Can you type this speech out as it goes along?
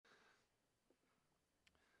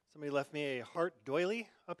Somebody left me a heart doily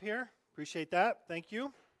up here. Appreciate that. Thank you.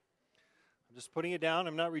 I'm just putting it down.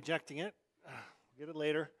 I'm not rejecting it. We'll get it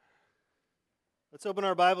later. Let's open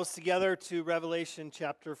our Bibles together to Revelation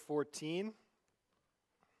chapter 14.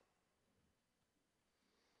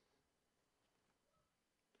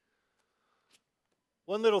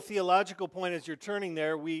 One little theological point as you're turning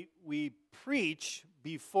there, we preach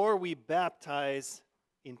before we baptize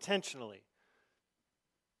intentionally.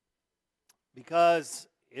 Because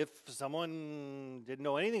if someone didn't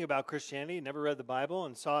know anything about Christianity, never read the Bible,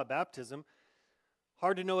 and saw a baptism,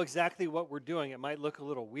 hard to know exactly what we're doing. It might look a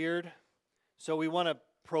little weird. So we want to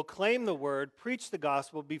proclaim the word, preach the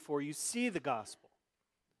gospel before you see the gospel.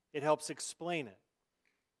 It helps explain it.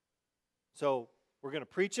 So we're going to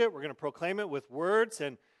preach it, we're going to proclaim it with words,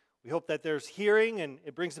 and we hope that there's hearing, and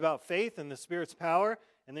it brings about faith and the Spirit's power,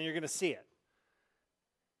 and then you're going to see it.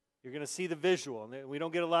 You're going to see the visual. And we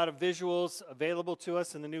don't get a lot of visuals available to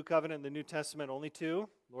us in the New Covenant and the New Testament, only two,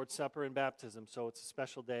 Lord's Supper and baptism. So it's a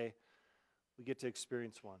special day. We get to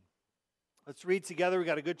experience one. Let's read together. We've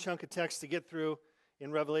got a good chunk of text to get through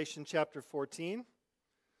in Revelation chapter 14.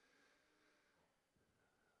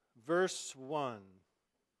 Verse 1.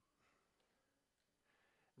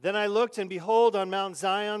 Then I looked, and behold, on Mount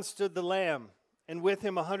Zion stood the Lamb, and with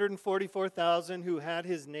him 144,000 who had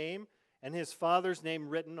his name and his Father's name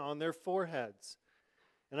written on their foreheads.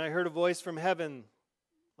 And I heard a voice from heaven,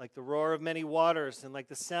 like the roar of many waters, and like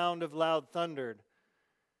the sound of loud thunder.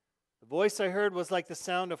 The voice I heard was like the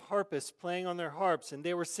sound of harpists playing on their harps, and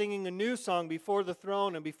they were singing a new song before the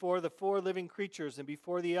throne and before the four living creatures and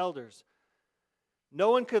before the elders.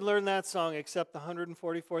 No one could learn that song except the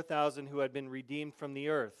 144,000 who had been redeemed from the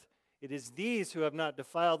earth. It is these who have not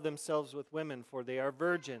defiled themselves with women, for they are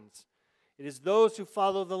virgins. It is those who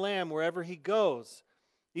follow the Lamb wherever he goes.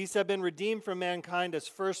 These have been redeemed from mankind as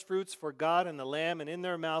firstfruits for God and the Lamb, and in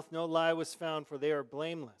their mouth no lie was found, for they are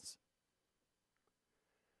blameless.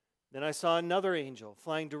 Then I saw another angel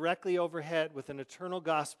flying directly overhead with an eternal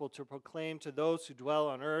gospel to proclaim to those who dwell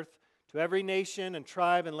on earth, to every nation and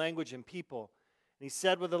tribe and language and people. And he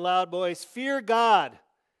said with a loud voice, "Fear God,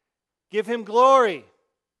 give him glory,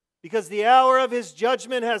 because the hour of his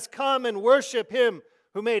judgment has come, and worship him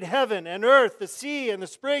who made heaven and earth, the sea, and the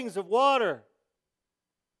springs of water."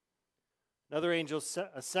 Another angel,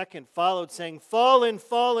 a second, followed, saying, Fallen,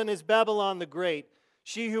 fallen is Babylon the Great,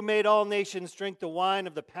 she who made all nations drink the wine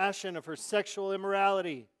of the passion of her sexual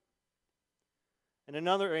immorality. And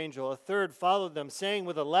another angel, a third, followed them, saying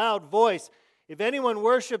with a loud voice, If anyone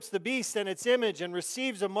worships the beast and its image and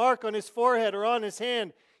receives a mark on his forehead or on his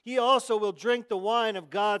hand, he also will drink the wine of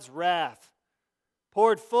God's wrath,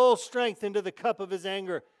 poured full strength into the cup of his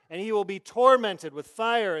anger, and he will be tormented with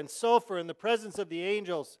fire and sulfur in the presence of the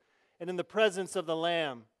angels and in the presence of the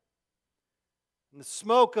Lamb. And the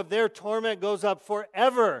smoke of their torment goes up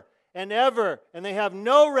forever and ever, and they have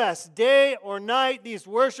no rest, day or night, these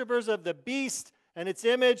worshipers of the beast and its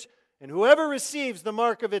image, and whoever receives the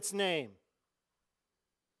mark of its name.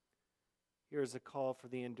 Here is a call for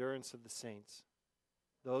the endurance of the saints,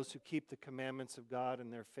 those who keep the commandments of God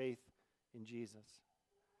and their faith in Jesus.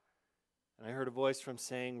 And I heard a voice from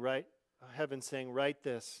heaven saying, Write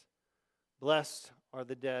this, Blessed are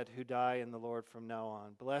the dead who die in the Lord from now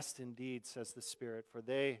on. Blessed indeed, says the Spirit,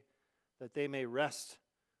 that they may rest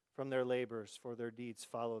from their labors, for their deeds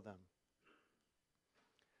follow them.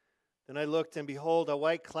 Then I looked, and behold, a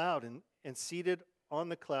white cloud, and seated on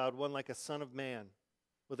the cloud, one like a son of man,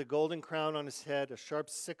 with a golden crown on his head, a sharp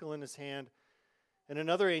sickle in his hand. And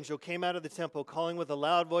another angel came out of the temple, calling with a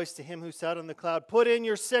loud voice to him who sat on the cloud, Put in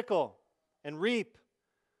your sickle and reap,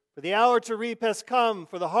 for the hour to reap has come,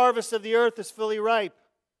 for the harvest of the earth is fully ripe.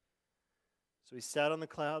 So he sat on the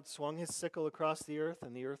cloud, swung his sickle across the earth,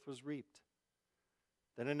 and the earth was reaped.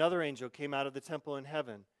 Then another angel came out of the temple in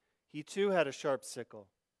heaven. He too had a sharp sickle.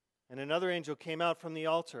 And another angel came out from the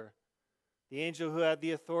altar, the angel who had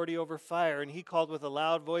the authority over fire, and he called with a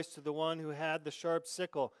loud voice to the one who had the sharp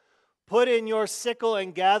sickle, Put in your sickle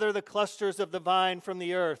and gather the clusters of the vine from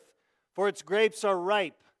the earth, for its grapes are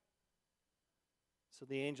ripe. So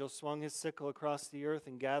the angel swung his sickle across the earth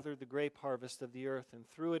and gathered the grape harvest of the earth and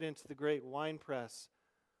threw it into the great winepress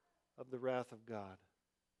of the wrath of God.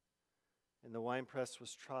 And the winepress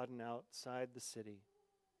was trodden outside the city,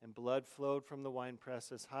 and blood flowed from the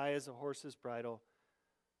winepress as high as a horse's bridle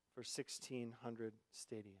for 1,600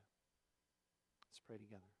 stadia. Let's pray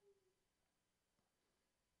together.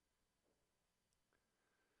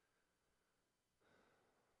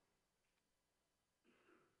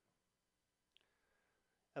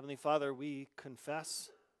 Heavenly Father, we confess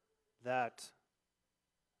that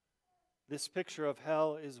this picture of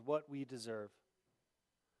hell is what we deserve.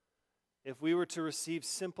 if we were to receive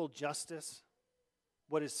simple justice,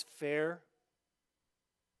 what is fair,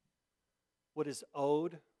 what is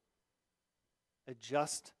owed, a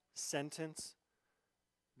just sentence,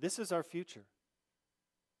 this is our future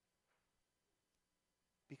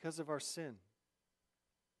because of our sin.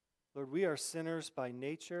 Lord, we are sinners by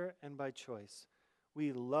nature and by choice.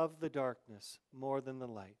 We love the darkness more than the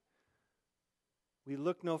light. We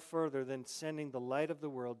look no further than sending the light of the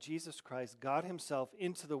world, Jesus Christ, God himself,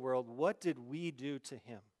 into the world. What did we do to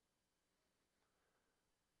him?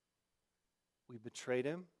 We betrayed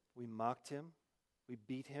him, we mocked him, we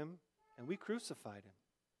beat him, and we crucified him.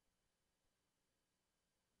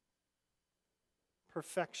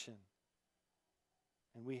 Perfection.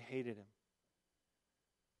 And we hated him.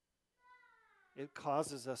 It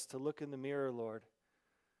causes us to look in the mirror, Lord,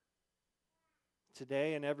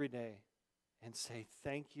 today and every day, and say,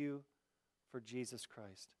 thank you for Jesus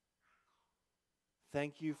Christ.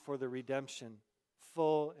 Thank you for the redemption,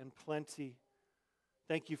 full and plenty.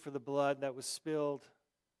 Thank you for the blood that was spilled,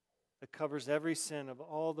 that covers every sin of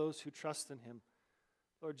all those who trust in him.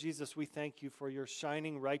 Lord Jesus, we thank you for your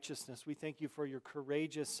shining righteousness. We thank you for your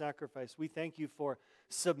courageous sacrifice. We thank you for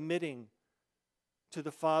submitting to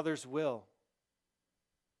the Father's will,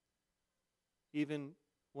 even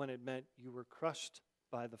when it meant you were crushed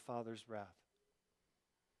by the Father's wrath.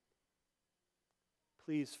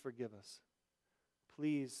 Please forgive us.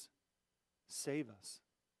 Please save us.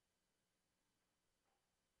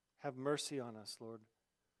 Have mercy on us, Lord,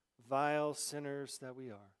 vile sinners that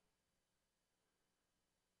we are.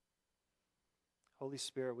 Holy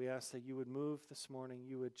Spirit, we ask that you would move this morning,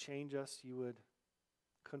 you would change us, you would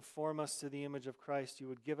conform us to the image of Christ, you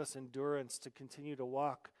would give us endurance to continue to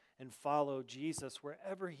walk and follow Jesus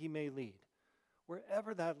wherever he may lead,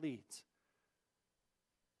 wherever that leads.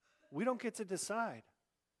 We don't get to decide.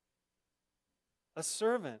 A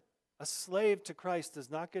servant, a slave to Christ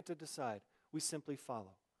does not get to decide. We simply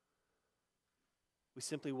follow. We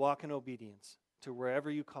simply walk in obedience to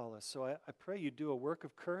wherever you call us. So I pray you do a work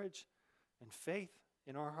of courage and faith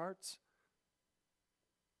in our hearts.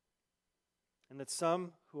 And that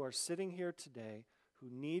some who are sitting here today who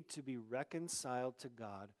need to be reconciled to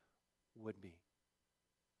God would be.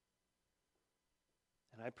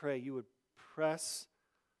 And I pray you would press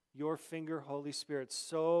your finger, Holy Spirit,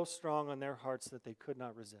 so strong on their hearts that they could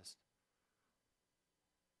not resist.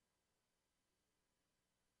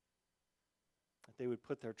 That they would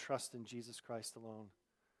put their trust in Jesus Christ alone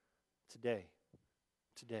today.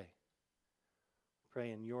 Today.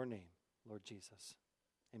 Pray in your name, Lord Jesus.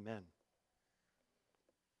 Amen.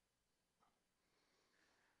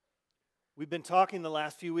 We've been talking the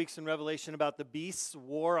last few weeks in Revelation about the beast's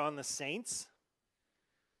war on the saints.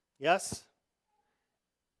 Yes?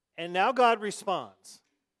 And now God responds.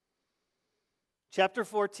 Chapter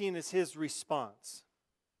 14 is his response.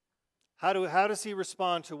 How does he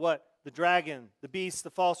respond to what? The dragon, the beast, the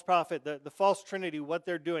false prophet, the false trinity, what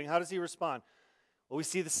they're doing. How does he respond? Well, we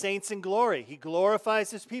see the saints in glory. He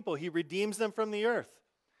glorifies his people. He redeems them from the earth.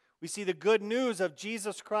 We see the good news of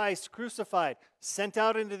Jesus Christ crucified, sent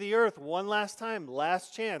out into the earth one last time,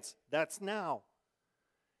 last chance. That's now.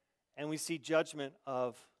 And we see judgment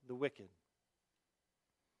of the wicked.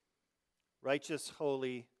 Righteous,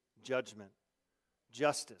 holy judgment.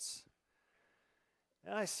 Justice.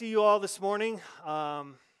 And I see you all this morning.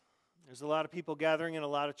 There's a lot of people gathering in a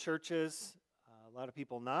lot of churches, a lot of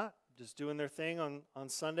people not. Just doing their thing on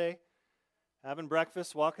Sunday, having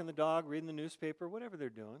breakfast, walking the dog, reading the newspaper, whatever they're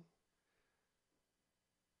doing.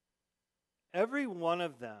 Every one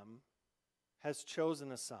of them has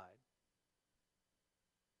chosen a side.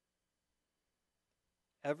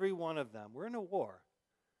 Every one of them. We're in a war.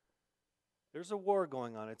 There's a war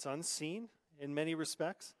going on. It's unseen in many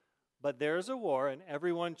respects, but there's a war and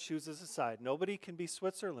everyone chooses a side. Nobody can be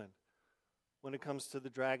Switzerland when it comes to the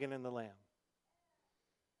dragon and the lamb.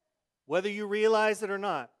 Whether you realize it or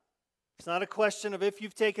not, it's not a question of if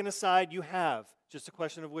you've taken a side, you have. Just a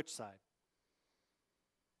question of which side.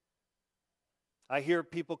 I hear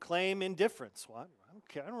people claim indifference. Well, I don't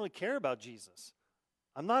care. I don't really care about Jesus.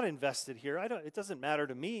 I'm not invested here. It doesn't matter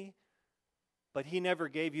to me. But he never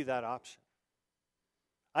gave you that option.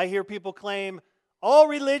 I hear people claim all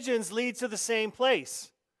religions lead to the same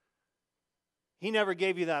place. He never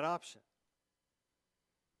gave you that option.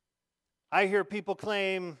 I hear people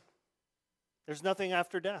claim there's nothing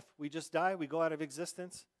after death. We just die, we go out of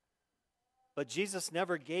existence. But Jesus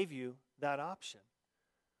never gave you that option.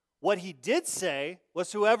 What he did say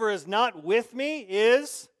was, whoever is not with me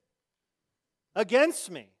is against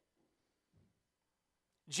me.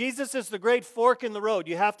 Jesus is the great fork in the road.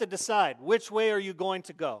 You have to decide, which way are you going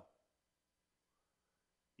to go?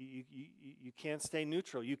 You can't stay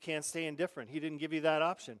neutral. You can't stay indifferent. He didn't give you that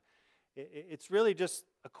option. It's really just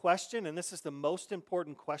a question, and this is the most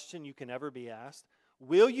important question you can ever be asked.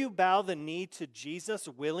 Will you bow the knee to Jesus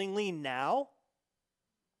willingly now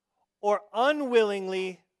or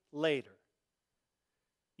unwillingly later?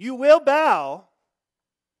 You will bow.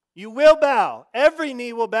 You will bow. Every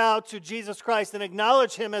knee will bow to Jesus Christ and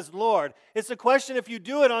acknowledge Him as Lord. It's a question if you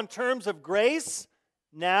do it on terms of grace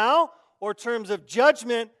now or terms of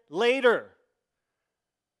judgment later.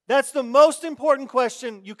 That's the most important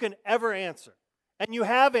question you can ever answer. And you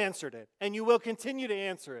have answered it, and you will continue to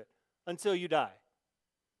answer it until you die.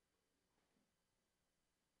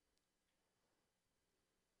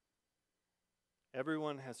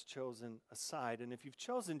 Everyone has chosen a side, and if you've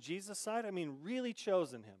chosen Jesus' side, I mean really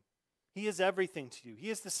chosen Him. He is everything to you. He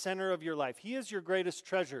is the center of your life. He is your greatest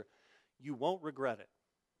treasure. You won't regret it.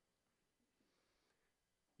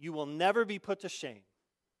 You will never be put to shame.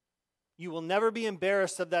 You will never be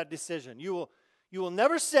embarrassed of that decision. You will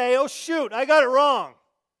never say, oh shoot, I got it wrong.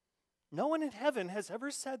 No one in heaven has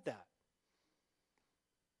ever said that.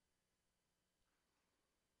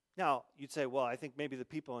 Now, you'd say, well, I think maybe the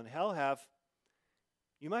people in hell have.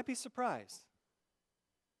 You might be surprised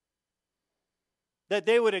that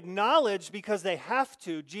they would acknowledge, because they have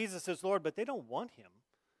to, Jesus as Lord, but they don't want Him.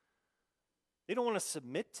 They don't want to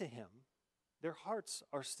submit to Him. Their hearts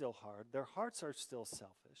are still hard. Their hearts are still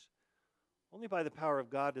selfish. Only by the power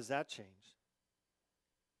of God does that change.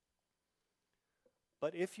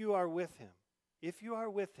 But if you are with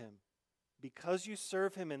Him, because you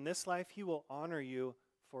serve Him in this life, He will honor you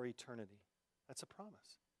for eternity. That's a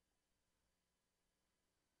promise.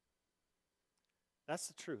 That's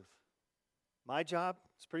the truth. My job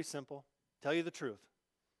is pretty simple. Tell you the truth.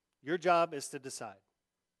 Your job is to decide.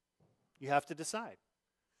 You have to decide.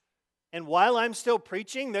 And while I'm still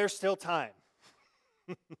preaching, there's still time.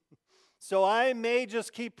 So I may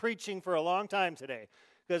just keep preaching for a long time today.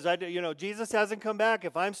 Because Jesus hasn't come back.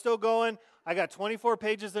 If I'm still going, I got 24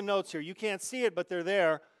 pages of notes here. You can't see it, but they're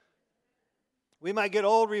there. We might get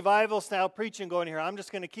old revival-style preaching going here. I'm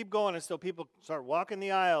just going to keep going until people start walking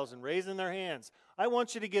the aisles and raising their hands. I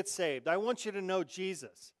want you to get saved. I want you to know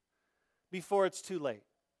Jesus before it's too late.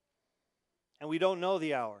 And we don't know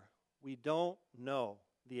the hour. We don't know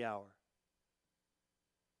the hour.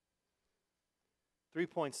 3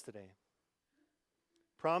 points today.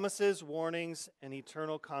 Promises, warnings, and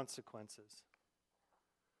eternal consequences.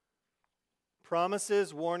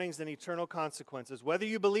 Promises, warnings, and eternal consequences. Whether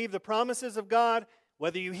you believe the promises of God,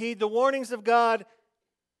 whether you heed the warnings of God,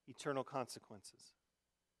 eternal consequences.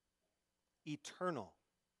 Eternal.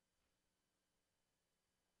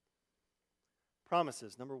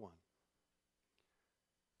 Promises, number 1.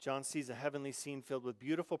 John sees a heavenly scene filled with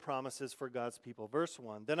beautiful promises for God's people. Verse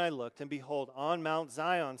 1, then I looked, and behold, on Mount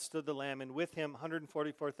Zion stood the Lamb, and with him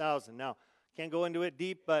 144,000. Now, can't go into it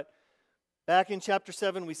deep, but back in chapter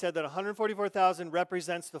 7, we said that 144,000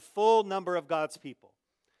 represents the full number of God's people.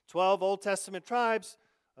 12 Old Testament tribes,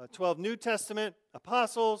 12 New Testament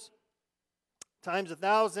apostles, times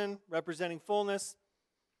 1,000, representing fullness.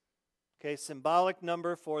 Okay, symbolic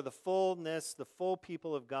number for the fullness, the full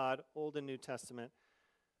people of God, Old and New Testament,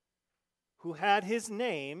 who had His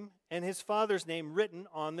name and His Father's name written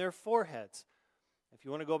on their foreheads. If you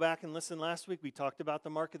want to go back and listen last week, we talked about the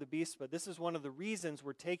mark of the beast, but this is one of the reasons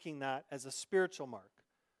we're taking that as a spiritual mark.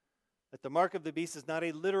 That the mark of the beast is not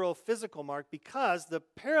a literal physical mark, because the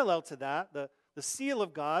parallel to that, the seal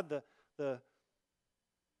of God, the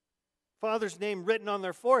Father's name written on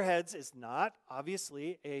their foreheads, is not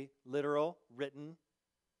obviously a literal written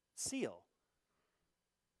seal.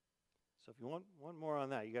 So if you want more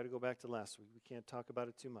on that, you got to go back to last week. We can't talk about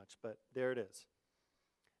it too much, but there it is.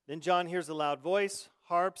 Then John hears a loud voice,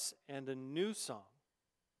 harps, and a new song.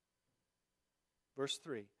 Verse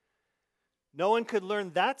 3. No one could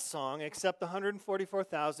learn that song except the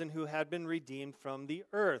 144,000 who had been redeemed from the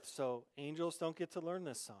earth. So angels don't get to learn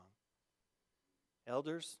this song.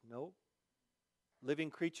 Elders, nope.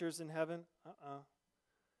 Living creatures in heaven,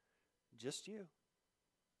 Just you.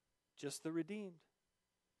 Just the redeemed.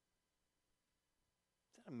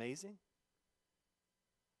 Isn't that amazing?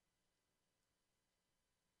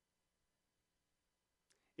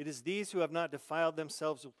 It is these who have not defiled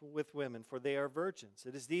themselves with women, for they are virgins.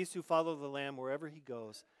 It is these who follow the Lamb wherever He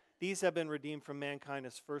goes. These have been redeemed from mankind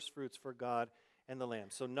as first fruits for God and the Lamb.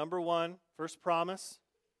 So number 1, first promise,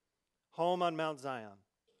 home on Mount Zion.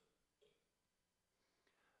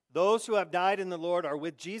 Those who have died in the Lord are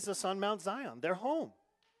with Jesus on Mount Zion. They're home.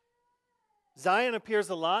 Zion appears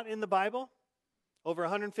a lot in the Bible, over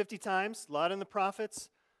 150 times, a lot in the prophets.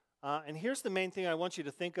 And here's the main thing I want you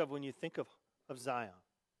to think of when you think of Zion.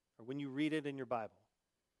 or when you read it in your Bible?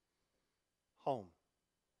 Home.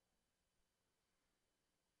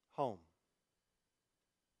 Home.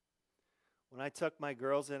 When I tuck my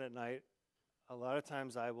girls in at night, a lot of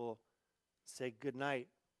times I will say, "Good night,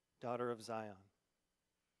 daughter of Zion."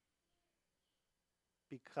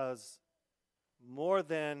 Because more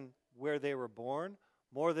than where they were born,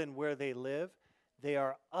 more than where they live, they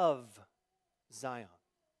are of Zion.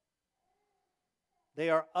 They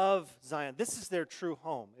are of Zion. This is their true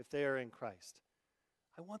home if they are in Christ.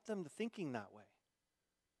 I want them thinking that way.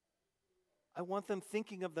 I want them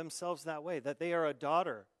thinking of themselves that way, that they are a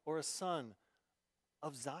daughter or a son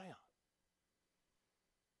of Zion.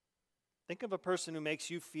 Think of a person who makes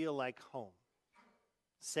you feel like home.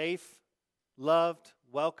 Safe, loved,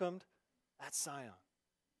 welcomed. That's Zion.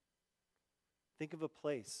 Think of a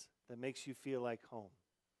place that makes you feel like home.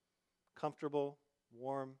 Comfortable,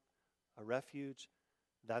 warm, a refuge.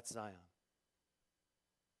 That's Zion.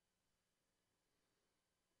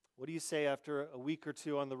 What do you say after a week or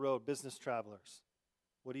two on the road, business travelers?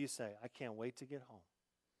 What do you say? I can't wait to get home.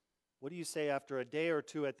 What do you say after a day or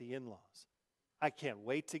two at the in-laws? I can't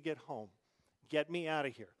wait to get home. Get me out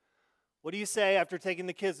of here. What do you say after taking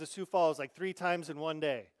the kids to Sioux Falls like 3 times in one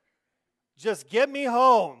day? Just get me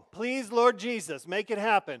home. Please, Lord Jesus, make it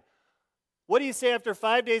happen. What do you say after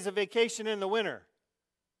 5 days of vacation in the winter?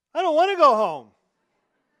 I don't want to go home.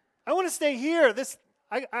 I want to stay here.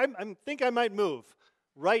 I think I might move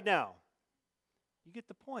right now. You get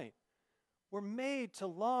the point. We're made to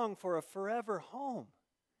long for a forever home.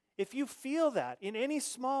 If you feel that in any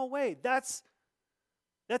small way, that's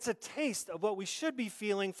a taste of what we should be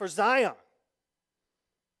feeling for Zion,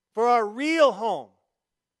 for our real home,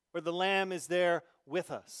 where the Lamb is there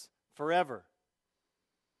with us forever.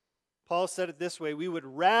 Paul said it this way: we would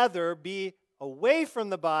rather be away from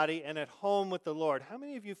the body and at home with the Lord. How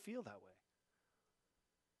many of you feel that way?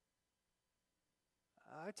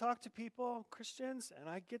 I talk to people, Christians, and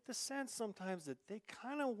I get the sense sometimes that they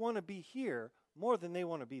kind of want to be here more than they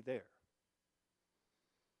want to be there.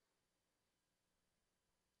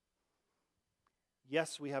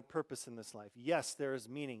 Yes, we have purpose in this life. Yes, there is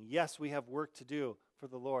meaning. Yes, we have work to do for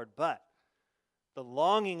the Lord. But the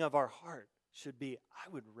longing of our heart should be, I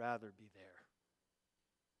would rather be there.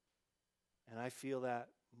 And I feel that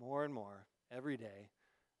more and more every day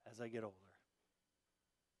as I get older.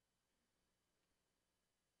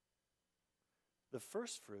 The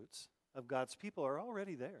first fruits of God's people are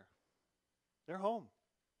already there. They're home.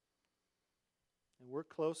 And we're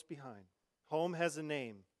close behind. Home has a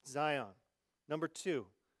name, Zion. Number 2,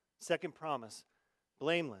 second promise,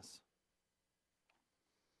 blameless.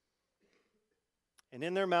 And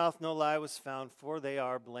in their mouth no lie was found, for they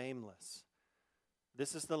are blameless.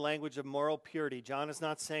 This is the language of moral purity. John is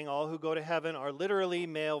not saying all who go to heaven are literally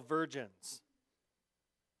male virgins.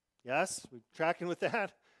 Yes, we're tracking with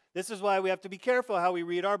that. This is why we have to be careful how we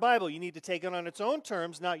read our Bible. You need to take it on its own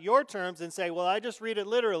terms, not your terms, and say, well, I just read it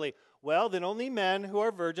literally. Well, then only men who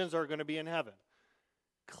are virgins are going to be in heaven.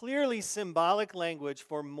 Clearly symbolic language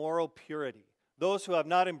for moral purity. Those who have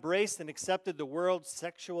not embraced and accepted the world's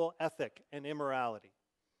sexual ethic and immorality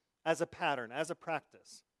as a pattern, as a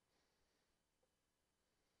practice.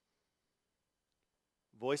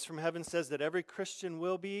 Voice from heaven says that every Christian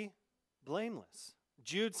will be blameless.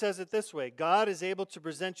 Jude says it this way: God is able to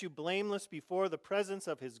present you blameless before the presence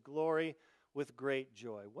of his glory with great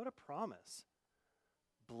joy. What a promise.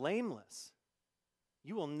 Blameless.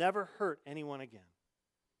 You will never hurt anyone again.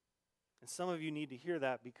 And some of you need to hear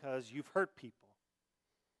that because you've hurt people.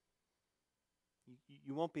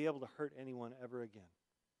 You won't be able to hurt anyone ever again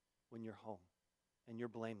when you're home and you're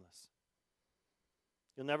blameless.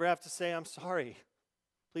 You'll never have to say, I'm sorry.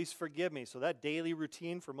 Please forgive me. So that daily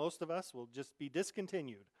routine for most of us will just be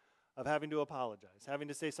discontinued of having to apologize, having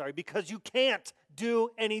to say sorry, because you can't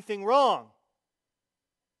do anything wrong.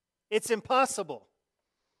 It's impossible.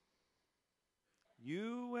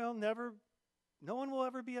 No one will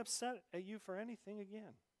ever be upset at you for anything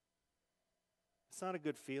again. It's not a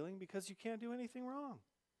good feeling because you can't do anything wrong.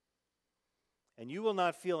 And you will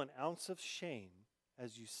not feel an ounce of shame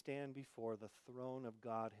as you stand before the throne of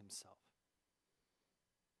God himself.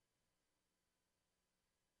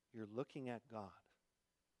 You're looking at God.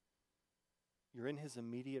 You're in his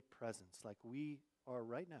immediate presence like we are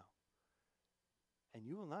right now. And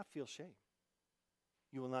you will not feel shame.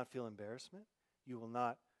 You will not feel embarrassment. You will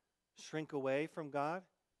not shrink away from God.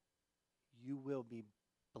 You will be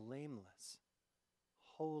blameless,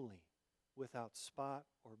 holy, without spot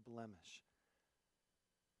or blemish.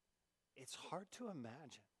 It's hard to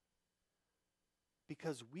imagine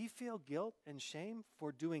because we feel guilt and shame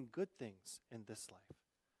for doing good things in this life.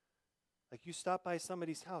 Like you stop by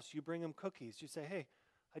somebody's house, you bring them cookies. You say, hey,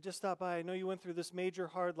 I just stopped by. I know you went through this major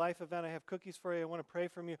hard life event. I have cookies for you. I want to pray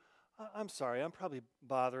from you. I'm sorry. I'm probably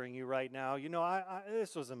bothering you right now. You know,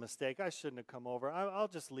 this was a mistake. I shouldn't have come over. I'll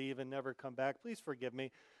just leave and never come back. Please forgive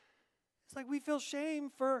me. It's like we feel shame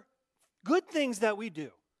for good things that we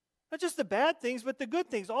do. Not just the bad things, but the good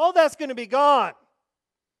things. All that's going to be gone.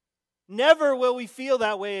 Never will we feel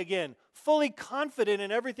that way again. Fully confident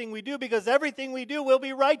in everything we do because everything we do will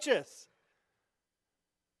be righteous.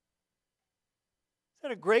 Is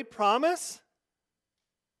that a great promise?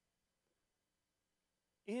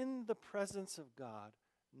 In the presence of God,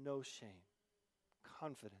 no shame.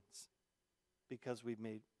 Confidence. Because we've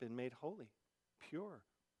been made holy, pure,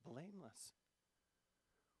 blameless.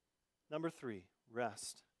 Number 3,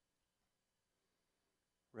 rest.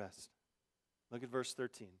 Rest. Look at verse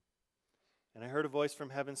 13. And I heard a voice from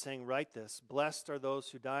heaven saying, write this, blessed are those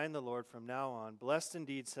who die in the Lord from now on. Blessed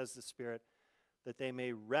indeed, says the Spirit, that they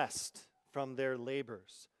may rest from their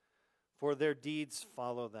labors, for their deeds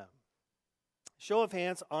follow them. Show of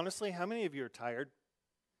hands, honestly, how many of you are tired?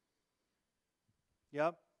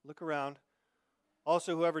 Yep, look around.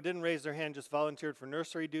 Also, whoever didn't raise their hand just volunteered for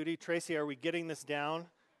nursery duty. Tracy, are we getting this down?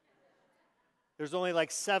 There's only like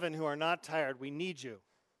 7 who are not tired. We need you.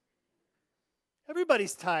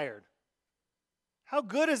 Everybody's tired. How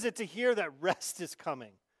good is it to hear that rest is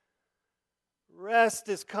coming? Rest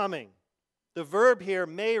is coming. The verb here,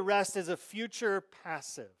 may rest, is a future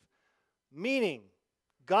passive, meaning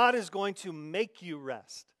God is going to make you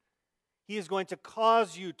rest. He is going to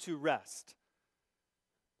cause you to rest.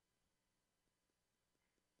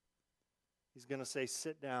 He's going to say,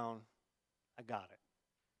 sit down, I got it.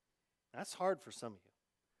 That's hard for some of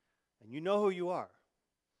you. And you know who you are.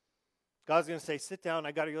 God's going to say, sit down,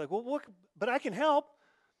 I got it. You're like, well, what, but I can help.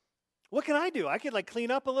 What can I do? I could like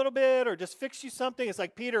clean up a little bit or just fix you something. It's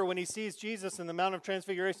like Peter when he sees Jesus in the Mount of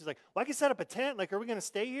Transfiguration. He's like, well, I can set up a tent. Like, are we going to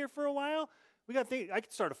stay here for a while? We got to think, I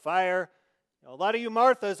could start a fire. You know, a lot of you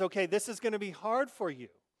Marthas, okay, this is going to be hard for you.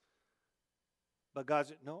 But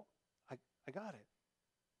God's, no, I got it.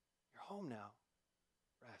 You're home now.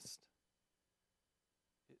 Rest.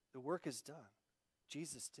 The work is done.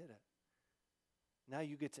 Jesus did it. Now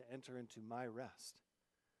you get to enter into my rest.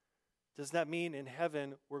 Does that mean in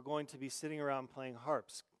heaven we're going to be sitting around playing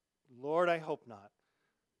harps? Lord, I hope not.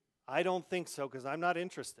 I don't think so because I'm not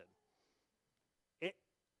interested.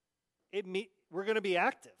 We're going to be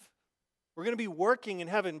active. We're going to be working in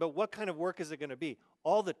heaven, but what kind of work is it going to be?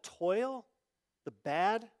 All the toil, the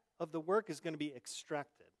bad of the work is going to be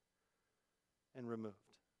extracted and removed.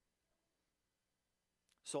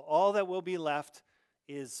 So all that will be left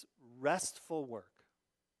is restful work.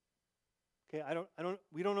 Okay,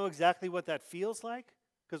 we don't know exactly what that feels like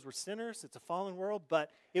because we're sinners. It's a fallen world, but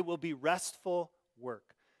it will be restful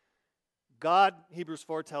work. God, Hebrews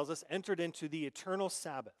 4 tells us, entered into the eternal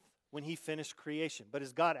Sabbath when he finished creation. But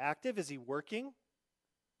is God active? Is he working?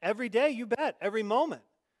 Every day, you bet, every moment.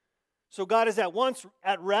 So God is at once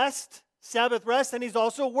at rest, Sabbath rest, and he's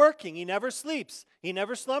also working. He never sleeps. He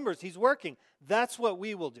never slumbers. He's working. That's what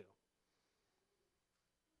we will do.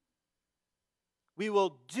 We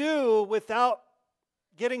will do without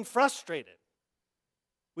getting frustrated.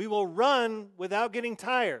 We will run without getting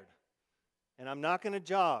tired. And I'm not going to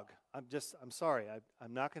jog. I'm sorry.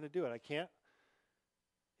 I'm not going to do it. I can't.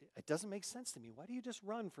 It doesn't make sense to me. Why do you just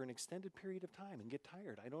run for an extended period of time and get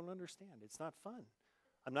tired? I don't understand. It's not fun.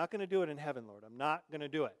 I'm not going to do it in heaven, Lord. I'm not going to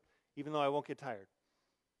do it, even though I won't get tired.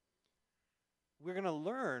 We're going to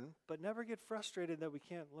learn, but never get frustrated that we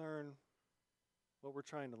can't learn what we're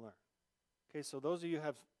trying to learn. Okay, so those of you who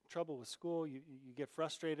have trouble with school, you get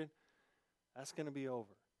frustrated, that's going to be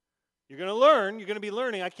over. You're going to learn, you're going to be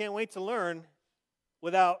learning. I can't wait to learn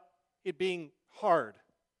without it being hard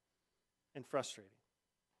and frustrating.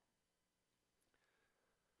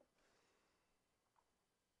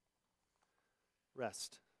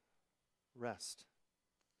 Rest. Rest.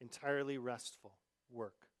 Entirely restful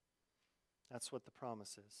work. That's what the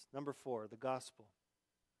promise is. Number 4, the gospel.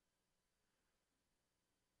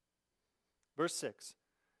 Verse 6.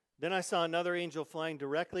 Then I saw another angel flying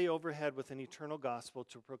directly overhead with an eternal gospel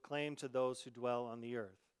to proclaim to those who dwell on the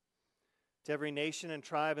earth, to every nation and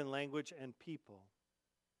tribe and language and people.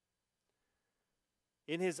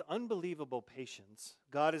 In his unbelievable patience,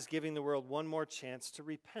 God is giving the world one more chance to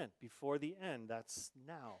repent before the end. That's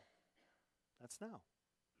now. That's now.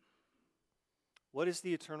 What is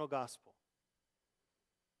the eternal gospel?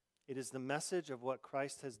 It is the message of what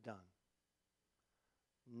Christ has done,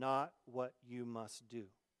 not what you must do.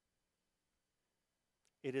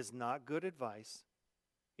 It is not good advice.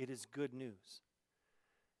 It is good news.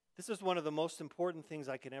 This is one of the most important things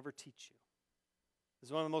I can ever teach you. This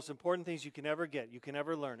is one of the most important things you can ever get, you can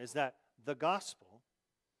ever learn, is that the gospel,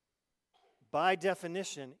 by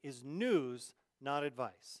definition, is news, not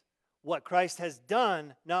advice. What Christ has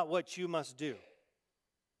done, not what you must do.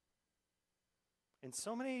 In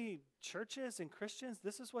so many churches and Christians,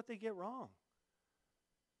 this is what they get wrong.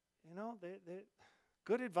 You know,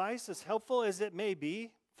 good advice, as helpful as it may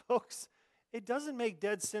be, folks, it doesn't make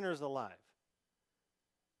dead sinners alive.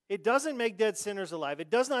 It doesn't make dead sinners alive. It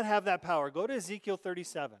does not have that power. Go to Ezekiel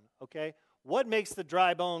 37, okay? What makes the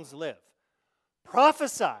dry bones live?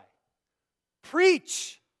 Prophesy.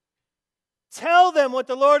 Preach. Tell them what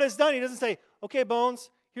the Lord has done. He doesn't say, okay, bones,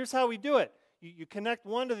 here's how we do it. You connect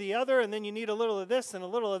one to the other, and then you need a little of this and a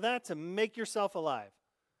little of that to make yourself alive.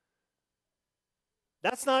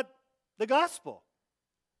 That's not the gospel.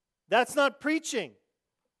 That's not preaching.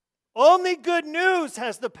 Only good news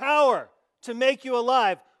has the power to make you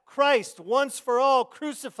alive. Christ, once for all,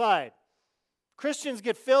 crucified. Christians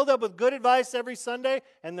get filled up with good advice every Sunday,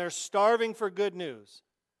 and they're starving for good news.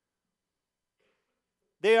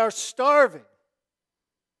 They are starving.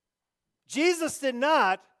 Jesus did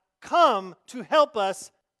not come to help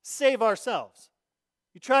us save ourselves.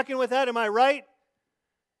 You tracking with that? Am I right?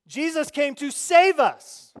 Jesus came to save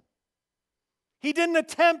us. He didn't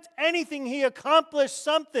attempt anything. He accomplished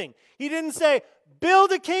something. He didn't say,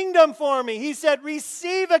 build a kingdom for me. He said,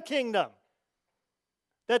 receive a kingdom.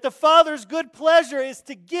 That the Father's good pleasure is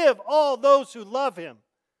to give all those who love Him.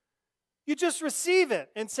 You just receive it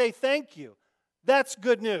and say thank you. That's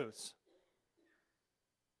good news.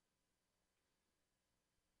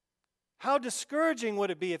 How discouraging would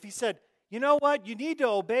it be if He said, you know what? You need to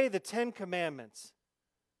obey the 10 Commandments.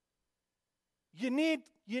 You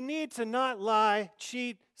need to not lie,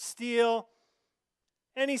 cheat, steal,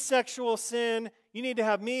 any sexual sin. You need to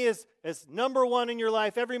have me as number one in your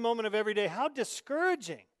life every moment of every day. How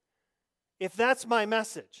discouraging if that's my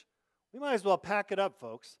message. We might as well pack it up,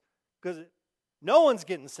 folks, because no one's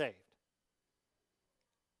getting saved.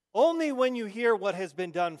 Only when you hear what has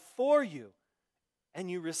been done for you and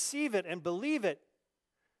you receive it and believe it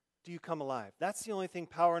do you come alive. That's the only thing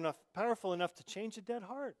powerful enough to change a dead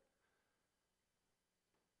heart.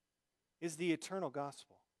 Is the eternal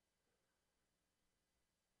gospel.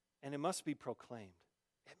 And it must be proclaimed.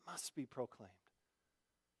 It must be proclaimed.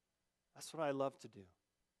 That's what I love to do.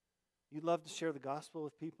 You love to share the gospel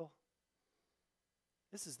with people?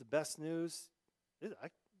 This is the best news.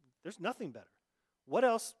 There's nothing better. What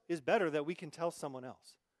else is better that we can tell someone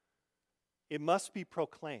else? It must be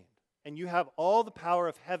proclaimed. And you have all the power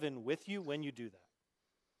of heaven with you when you do that.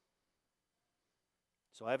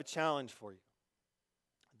 So I have a challenge for you.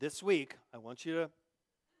 This week, I want you to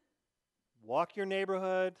walk your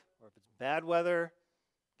neighborhood, or if it's bad weather,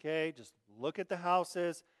 okay, just look at the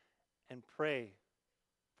houses and pray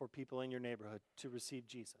for people in your neighborhood to receive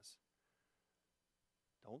Jesus.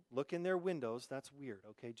 Don't look in their windows, that's weird,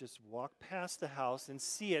 okay? Just walk past the house and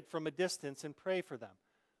see it from a distance and pray for them.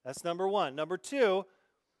 That's number one. Number two,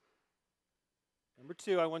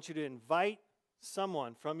 I want you to invite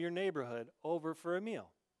someone from your neighborhood over for a meal.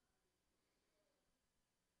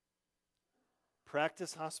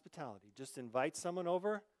 Practice hospitality. Just invite someone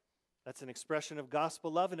over. That's an expression of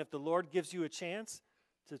gospel love. And if the Lord gives you a chance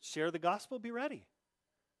to share the gospel, be ready.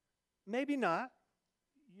 Maybe not.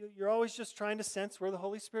 You're always just trying to sense where the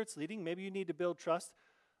Holy Spirit's leading. Maybe you need to build trust.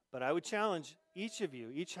 But I would challenge each of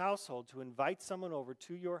you, each household, to invite someone over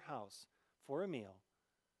to your house for a meal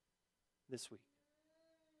this week.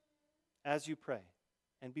 As you pray.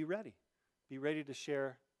 And be ready. Be ready to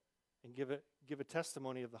share and give a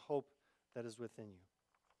testimony of the hope that is within you.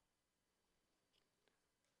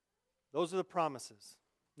 Those are the promises.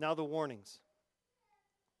 Now the warnings.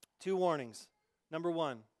 2 warnings. Number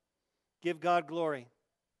 1, give God glory.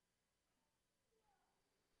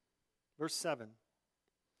 Verse 7.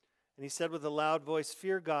 And he said with a loud voice,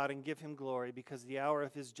 fear God and give him glory, because the hour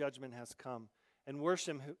of his judgment has come. And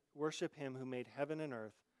worship him who made heaven and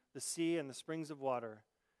earth, the sea and the springs of water.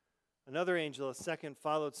 Another angel, a second,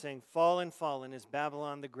 followed, saying, fallen, fallen is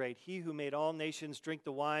Babylon the Great, he who made all nations drink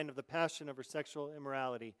the wine of the passion of her sexual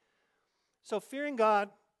immorality. So fearing God,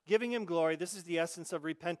 giving him glory, this is the essence of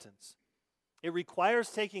repentance. It requires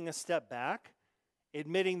taking a step back,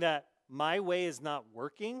 admitting that my way is not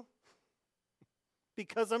working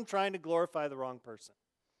because I'm trying to glorify the wrong person,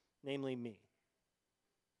 namely me.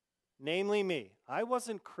 Namely me. I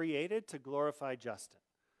wasn't created to glorify Justin.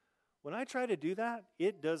 When I try to do that,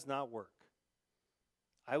 it does not work.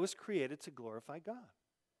 I was created to glorify God.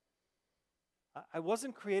 I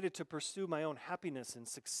wasn't created to pursue my own happiness and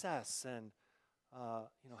success and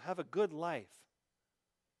have a good life.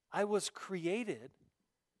 I was created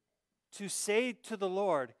to say to the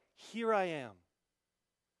Lord, here I am.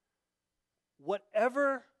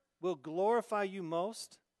 Whatever will glorify you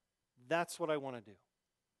most, that's what I want to do.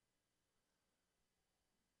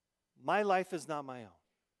 My life is not my own.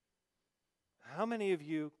 How many of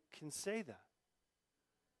you can say that?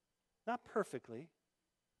 Not perfectly,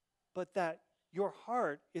 but that your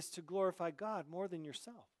heart is to glorify God more than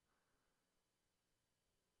yourself.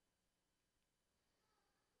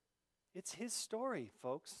 It's His story,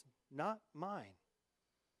 folks, not mine.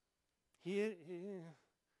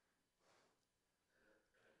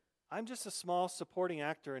 I'm just a small supporting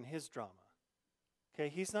actor in His drama. Okay,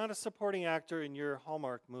 He's not a supporting actor in your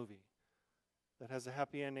Hallmark movie that has a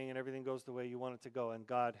happy ending and everything goes the way you want it to go, and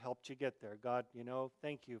God helped you get there. God,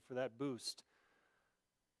 thank you for that boost.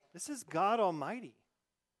 This is God Almighty.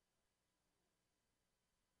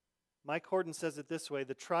 Mike Horton says it this way: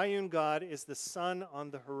 the triune God is the sun on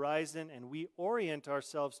the horizon, and we orient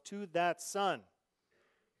ourselves to that sun,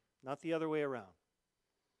 not the other way around.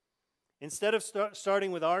 Instead of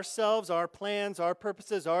starting with ourselves, our plans, our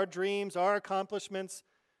purposes, our dreams, our accomplishments,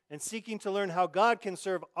 and seeking to learn how God can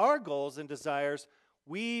serve our goals and desires,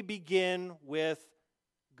 we begin with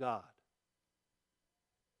God.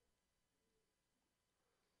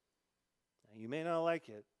 Now, you may not like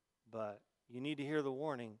it, but you need to hear the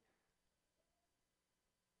warning.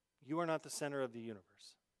 You are not the center of the universe.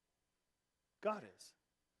 God is.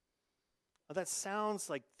 Now, that sounds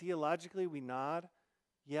like theologically we nod,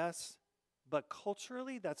 yes, but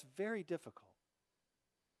culturally that's very difficult.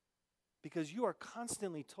 Because you are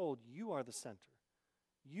constantly told you are the center.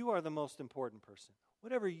 You are the most important person.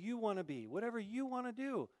 Whatever you want to be, whatever you want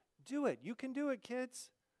to do it. You can do it,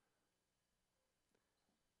 kids.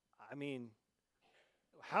 I mean,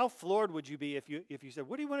 how floored would you be if you said,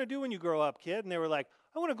 what do you want to do when you grow up, kid? And they were like,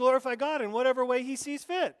 I want to glorify God in whatever way He sees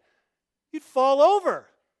fit. You'd fall over.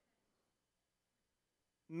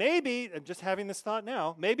 Maybe, I'm just having this thought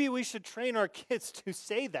now, maybe we should train our kids to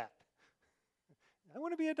say that. I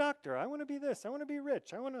want to be a doctor. I want to be this. I want to be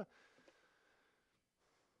rich.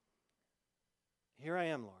 Here I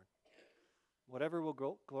am, Lord. Whatever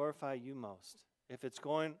will glorify you most. If it's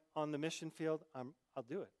going on the mission field, I'll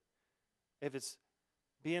do it. If it's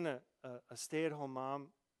being a stay-at-home mom,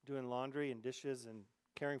 doing laundry and dishes and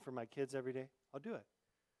caring for my kids every day, I'll do it.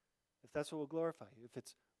 If that's what will glorify you. If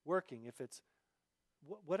it's working, if it's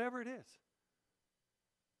whatever it is.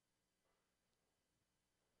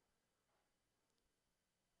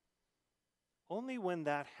 Only when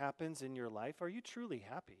that happens in your life are you truly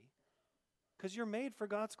happy, because you're made for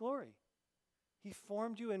God's glory. He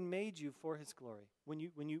formed you and made you for His glory.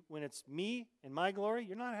 When it's me and my glory,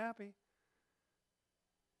 you're not happy.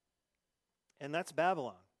 And that's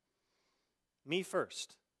Babylon. Me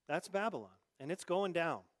first. That's Babylon. And it's going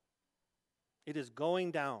down. It is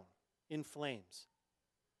going down in flames.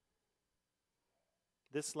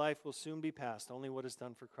 This life will soon be past. Only what is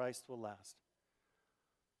done for Christ will last.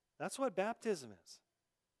 That's what baptism is.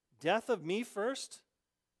 Death of me first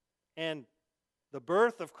and the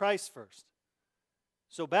birth of Christ first.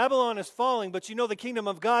 So Babylon is falling, but the kingdom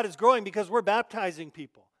of God is growing because we're baptizing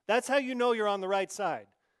people. That's how you know you're on the right side.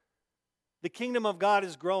 The kingdom of God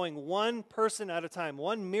is growing one person at a time,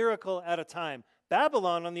 one miracle at a time.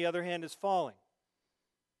 Babylon, on the other hand, is falling.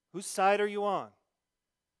 Whose side are you on?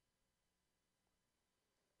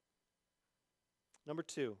 Number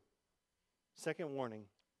 2, second warning.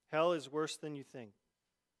 Hell is worse than you think.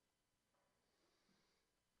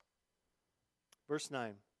 Verse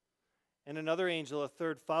 9. And another angel, a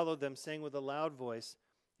third, followed them, saying with a loud voice,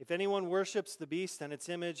 if anyone worships the beast and its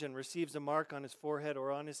image and receives a mark on his forehead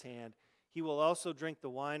or on his hand, he will also drink the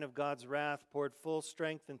wine of God's wrath, poured full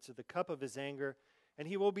strength into the cup of His anger, and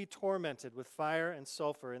he will be tormented with fire and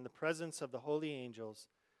sulfur in the presence of the holy angels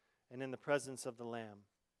and in the presence of the Lamb.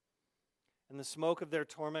 And the smoke of their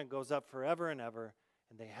torment goes up forever and ever,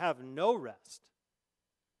 and they have no rest,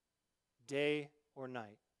 day or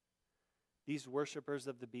night. These worshipers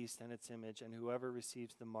of the beast and its image, and whoever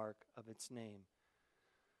receives the mark of its name.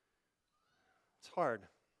 It's hard.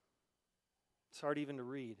 It's hard even to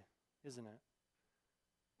read, isn't it?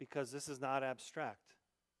 Because this is not abstract.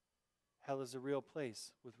 Hell is a real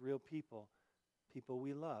place with real people, people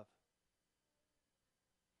we love.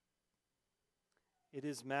 It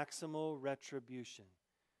is maximal retribution.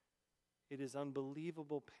 It is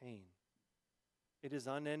unbelievable pain. It is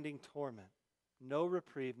unending torment. No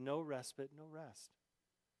reprieve, no respite, no rest.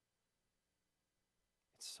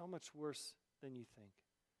 It's so much worse than you think.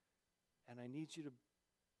 And I need you to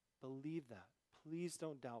believe that. Please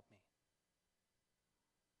don't doubt me.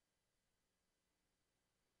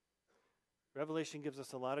 Revelation gives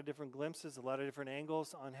us a lot of different glimpses, a lot of different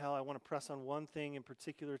angles on hell. I want to press on one thing in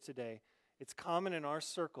particular today. It's common in our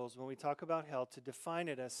circles when we talk about hell to define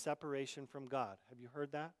it as separation from God. Have you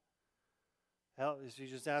heard that? Hell, if you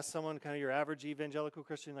just ask someone, kind of your average evangelical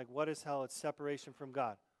Christian, like, what is hell? It's separation from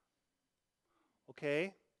God.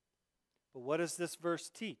 Okay, but what does this verse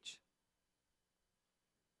teach?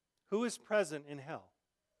 Who is present in hell?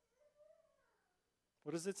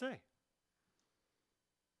 What does it say?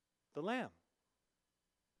 The Lamb.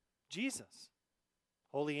 Jesus.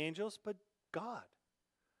 Holy angels, but God.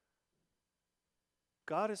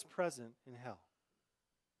 God is present in hell.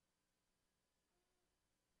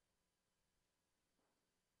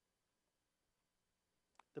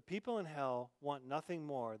 The people in hell want nothing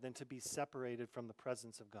more than to be separated from the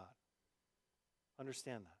presence of God.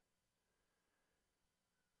 Understand that.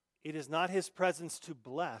 It is not his presence to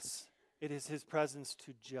bless, it is his presence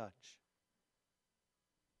to judge.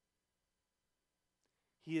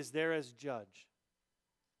 He is there as judge.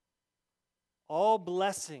 All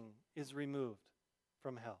blessing is removed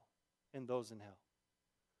from hell and those in hell.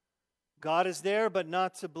 God is there, but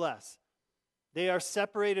not to bless. They are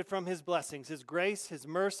separated from his blessings, his grace, his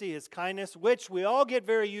mercy, his kindness, which we all get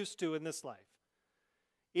very used to in this life.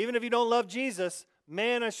 Even if you don't love Jesus,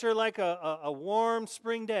 man, I sure like a warm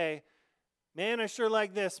spring day. Man, I sure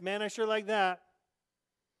like this. Man, I sure like that.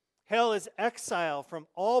 Hell is exile from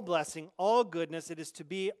all blessing, all goodness. It is to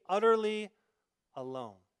be utterly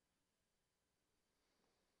alone.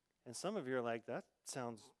 And some of you are like, that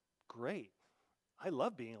sounds great. I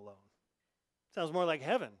love being alone. Sounds more like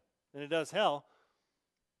heaven than it does hell.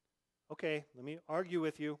 Okay, let me argue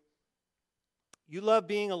with you. You love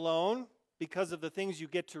being alone because of the things you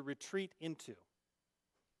get to retreat into.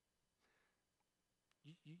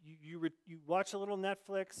 You watch a little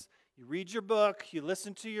Netflix, you read your book, you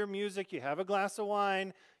listen to your music, you have a glass of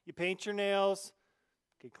wine, you paint your nails.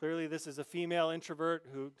 Okay, clearly this is a female introvert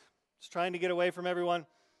who's trying to get away from everyone.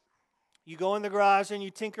 You go in the garage and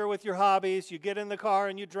you tinker with your hobbies, you get in the car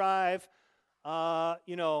and you drive.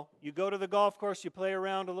 You go to the golf course, you play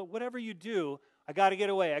around a little. Whatever you do, I got to get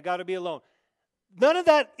away. I got to be alone. None of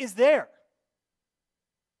that is there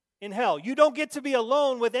in hell. You don't get to be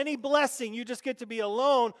alone with any blessing. You just get to be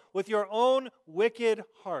alone with your own wicked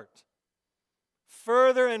heart.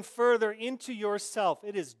 Further and further into yourself.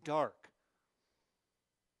 It is dark.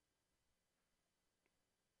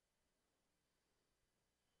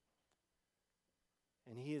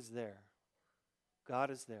 And he is there.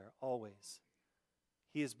 God is there always.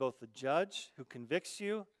 He is both the judge who convicts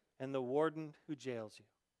you and the warden who jails you.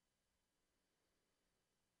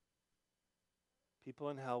 People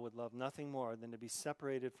in hell would love nothing more than to be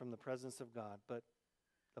separated from the presence of God, but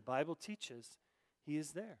the Bible teaches he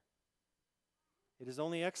is there. It is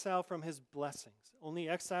only exile from his blessings, only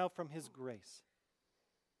exile from his grace.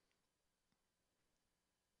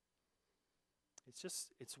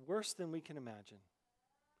 It's worse than we can imagine.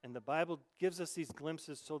 And the Bible gives us these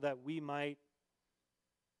glimpses so that we might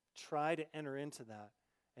try to enter into that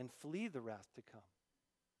and flee the wrath to come.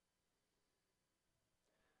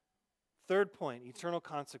 Third point, eternal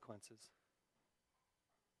consequences.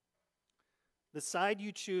 The side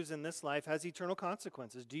you choose in this life has eternal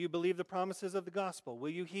consequences. Do you believe the promises of the gospel? Will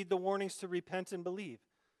you heed the warnings to repent and believe?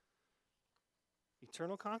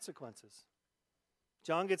 Eternal consequences.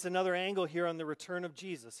 John gets another angle here on the return of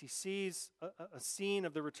Jesus. He sees a scene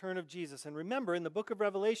of the return of Jesus. And remember, in the book of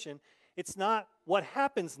Revelation, it's not what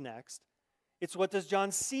happens next. It's what does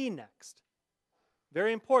John see next.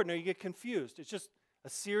 Very important, or you get confused. It's just a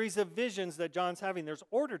series of visions that John's having. There's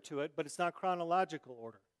order to it, but it's not chronological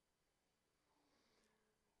order.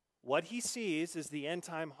 What he sees is the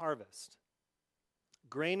end-time harvest.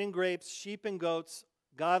 Grain and grapes, sheep and goats,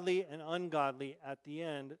 godly and ungodly at the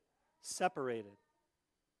end, separated.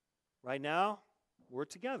 Right now, we're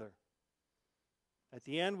together. At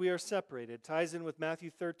the end, we are separated. It ties in with Matthew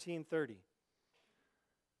 13:30.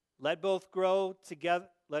 Let both grow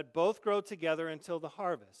together until the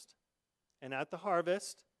harvest. And at the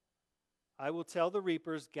harvest, I will tell the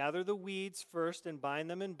reapers, gather the weeds first and bind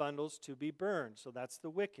them in bundles to be burned. So that's the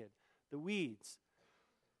wicked, the weeds.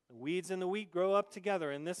 The weeds and the wheat grow up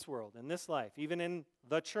together in this world, in this life, even in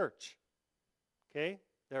the church. Okay?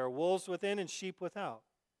 There are wolves within and sheep without.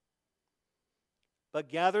 But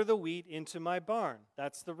gather the wheat into my barn.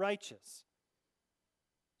 That's the righteous.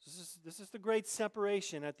 This is the great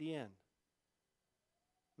separation at the end.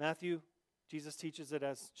 Jesus teaches it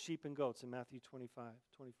as sheep and goats in Matthew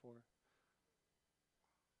 25:24.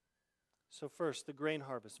 So first, the grain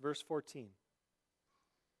harvest, verse 14.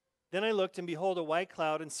 Then I looked, and behold, a white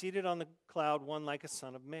cloud, and seated on the cloud one like a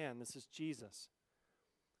son of man. This is Jesus.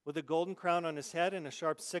 with a golden crown on his head and a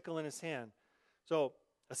sharp sickle in his hand. So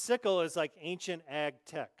a sickle is like ancient ag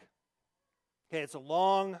tech. Okay, it's a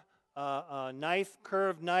long knife,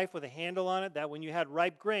 curved knife with a handle on it that when you had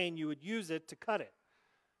ripe grain, you would use it to cut it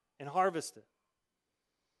and harvest it.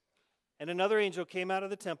 And another angel came out of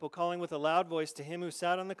the temple, calling with a loud voice to him who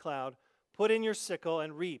sat on the cloud, "Put in your sickle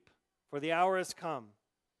and reap, for the hour has come,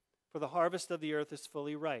 for the harvest of the earth is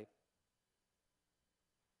fully ripe."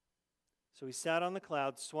 So he sat on the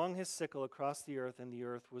cloud, swung his sickle across the earth, and the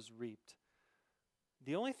earth was reaped.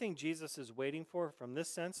 The only thing Jesus is waiting for, from this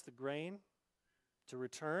sense, the grain to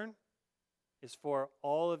return, is for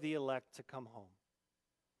all of the elect to come home.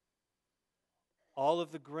 All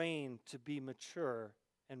of the grain to be mature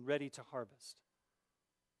and ready to harvest.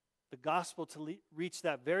 The gospel to reach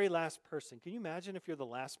that very last person. Can you imagine if you're the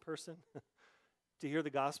last person to hear the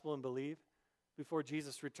gospel and believe before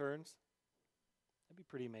Jesus returns? That'd be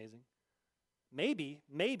pretty amazing.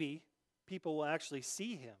 Maybe people will actually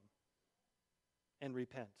see him and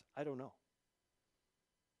repent. I don't know.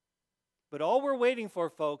 But all we're waiting for,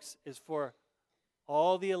 folks, is for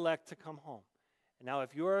all the elect to come home. And now,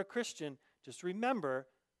 if you are a Christian, just remember,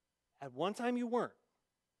 at one time you weren't.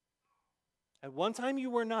 At one time you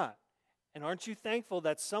were not. And aren't you thankful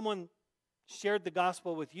that someone shared the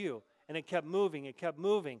gospel with you and it kept moving, it kept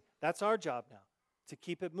moving? That's our job now, to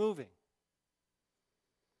keep it moving.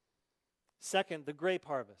 Second, the grape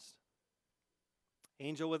harvest.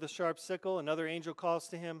 Angel with a sharp sickle, another angel calls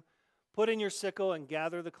to him, "Put in your sickle and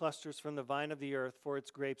gather the clusters from the vine of the earth, for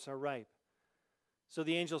its grapes are ripe." So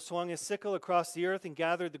the angel swung his sickle across the earth and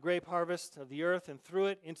gathered the grape harvest of the earth and threw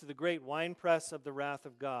it into the great winepress of the wrath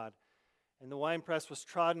of God. And the winepress was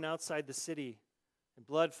trodden outside the city, and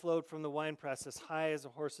blood flowed from the winepress as high as a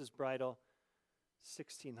horse's bridle,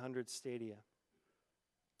 1,600 stadia.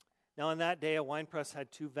 Now on that day a winepress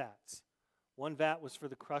had two vats. One vat was for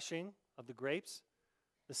the crushing of the grapes.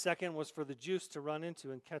 The second was for the juice to run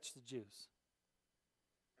into and catch the juice.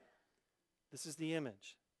 This is the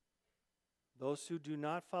image. Those who do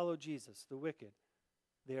not follow Jesus, the wicked,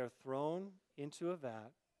 they are thrown into a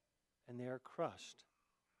vat and they are crushed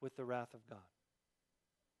with the wrath of God.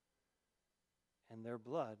 And their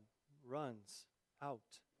blood runs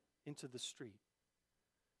out into the street.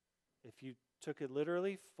 If you took it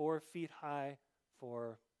literally, 4 feet high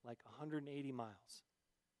for like 180 miles.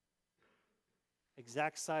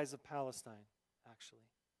 Exact size of Palestine, actually.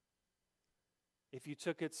 If you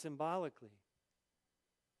took it symbolically,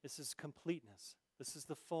 this is completeness. This is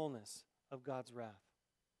the fullness of God's wrath.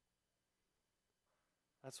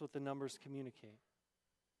 That's what the numbers communicate.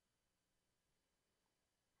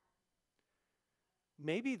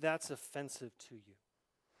 Maybe that's offensive to you.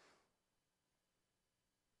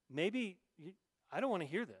 Maybe I don't want to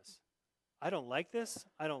hear this. I don't like this.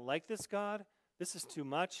 I don't like this, God. This is too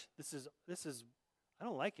much. This is I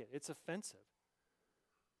don't like it. It's offensive.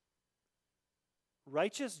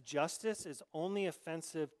 Righteous justice is only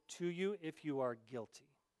offensive to you if you are guilty.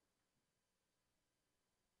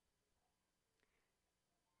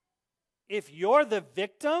 If you're the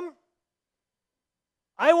victim,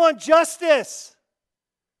 I want justice.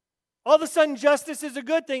 All of a sudden, justice is a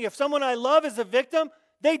good thing. If someone I love is a victim,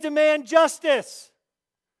 they demand justice.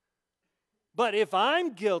 But if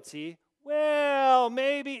I'm guilty, well,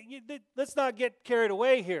 maybe, let's not get carried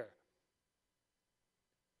away here.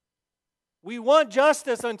 We want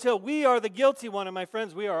justice until we are the guilty one, and my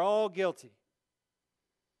friends, we are all guilty.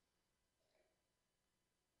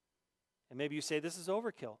 And maybe you say, this is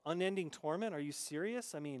overkill. Unending torment? Are you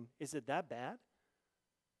serious? I mean, is it that bad?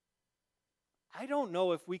 I don't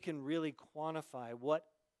know if we can really quantify what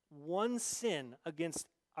one sin against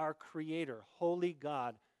our Creator, holy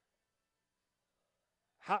God,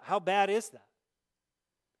 how bad is that?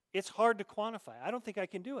 It's hard to quantify. I don't think I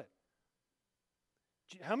can do it.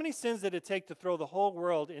 How many sins did it take to throw the whole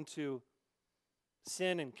world into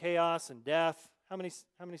sin and chaos and death? How many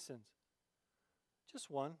sins?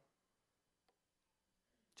 Just one.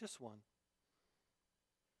 Just one.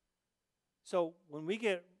 So when we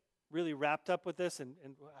get really wrapped up with this and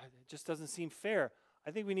it just doesn't seem fair, I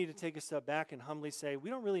think we need to take a step back and humbly say, we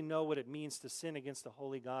don't really know what it means to sin against the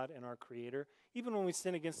holy God and our Creator. Even when we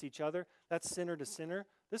sin against each other, that's sinner to sinner.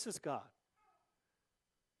 This is God.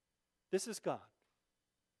 This is God.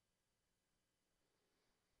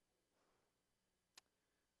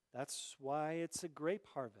 That's why it's a grape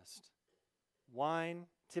harvest. Wine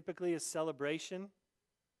typically is celebration.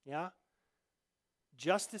 Yeah?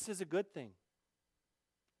 Justice is a good thing.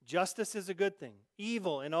 Justice is a good thing.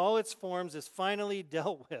 Evil in all its forms is finally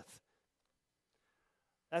dealt with.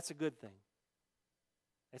 That's a good thing.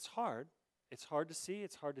 It's hard. It's hard to see.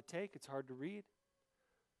 It's hard to take. It's hard to read.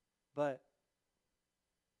 But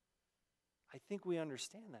I think we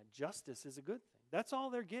understand that justice is a good thing. That's all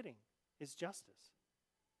they're getting is justice.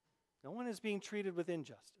 No one is being treated with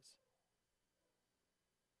injustice.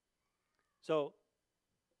 So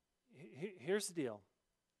here's the deal.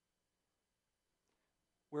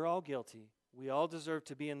 We're all guilty. We all deserve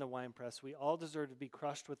to be in the winepress. We all deserve to be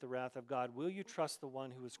crushed with the wrath of God. Will you trust the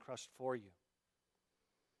one who was crushed for you?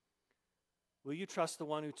 Will you trust the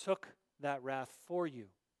one who took that wrath for you?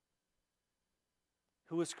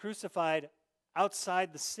 Who was crucified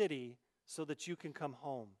outside the city so that you can come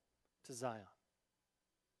home to Zion?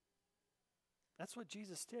 That's what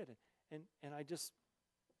Jesus did. And I just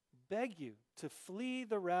beg you to flee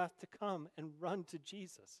the wrath to come and run to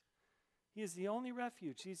Jesus. He is the only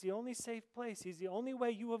refuge. He's the only safe place. He's the only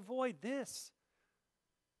way you avoid this.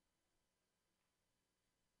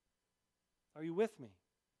 Are you with me?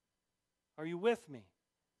 Are you with me?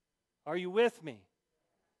 Are you with me?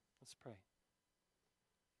 Let's pray.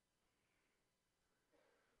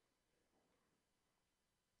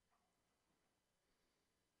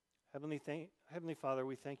 Heavenly Father,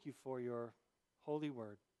 we thank you for your holy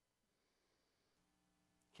word.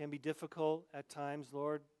 It can be difficult at times,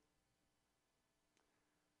 Lord,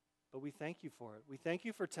 but we thank you for it. We thank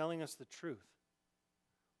you for telling us the truth.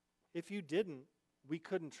 If you didn't, we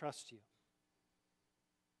couldn't trust you.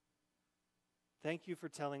 Thank you for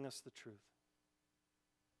telling us the truth.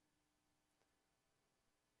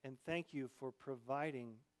 And thank you for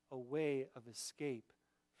providing a way of escape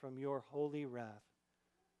from your holy wrath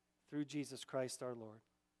through Jesus Christ our Lord.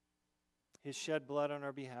 His shed blood on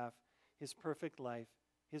our behalf, his perfect life,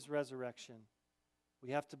 his resurrection.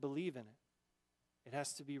 We have to believe in it. It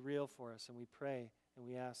has to be real for us, and we pray and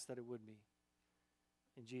we ask that it would be.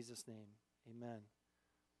 In Jesus' name, amen.